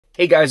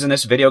Hey guys, in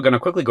this video, I'm going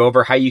to quickly go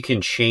over how you can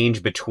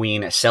change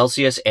between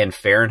Celsius and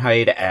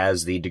Fahrenheit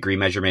as the degree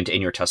measurement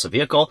in your Tesla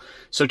vehicle.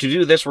 So to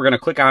do this, we're going to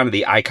click on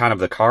the icon of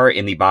the car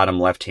in the bottom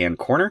left-hand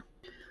corner.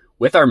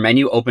 With our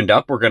menu opened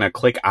up, we're going to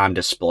click on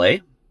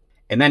Display.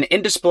 And then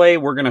in Display,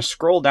 we're going to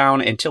scroll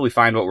down until we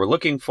find what we're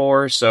looking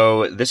for.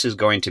 So this is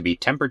going to be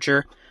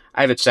temperature.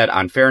 I have it set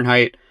on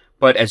Fahrenheit.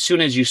 But as soon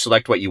as you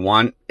select what you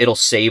want, it'll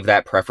save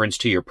that preference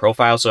to your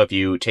profile. So if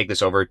you take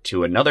this over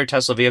to another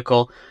Tesla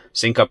vehicle,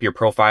 sync up your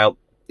profile,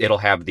 it'll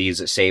have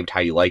these saved how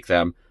you like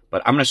them.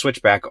 But I'm going to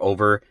switch back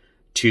over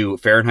to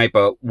Fahrenheit,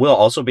 but we'll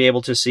also be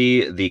able to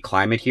see the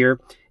climate here.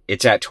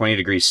 It's at 20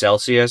 degrees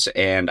Celsius,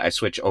 and I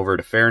switch over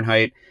to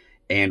Fahrenheit,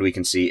 and we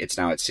can see it's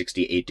now at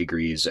 68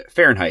 degrees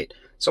Fahrenheit.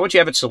 So once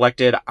you have it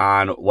selected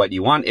on what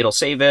you want, it'll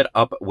save it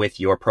up with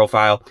your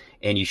profile,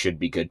 and you should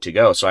be good to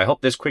go. So I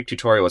hope this quick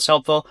tutorial was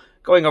helpful,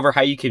 going over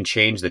how you can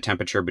change the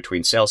temperature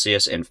between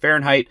Celsius and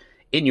Fahrenheit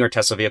in your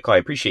Tesla vehicle. I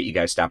appreciate you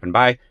guys stopping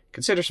by.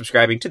 Consider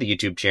subscribing to the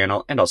YouTube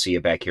channel, and I'll see you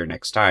back here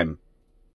next time.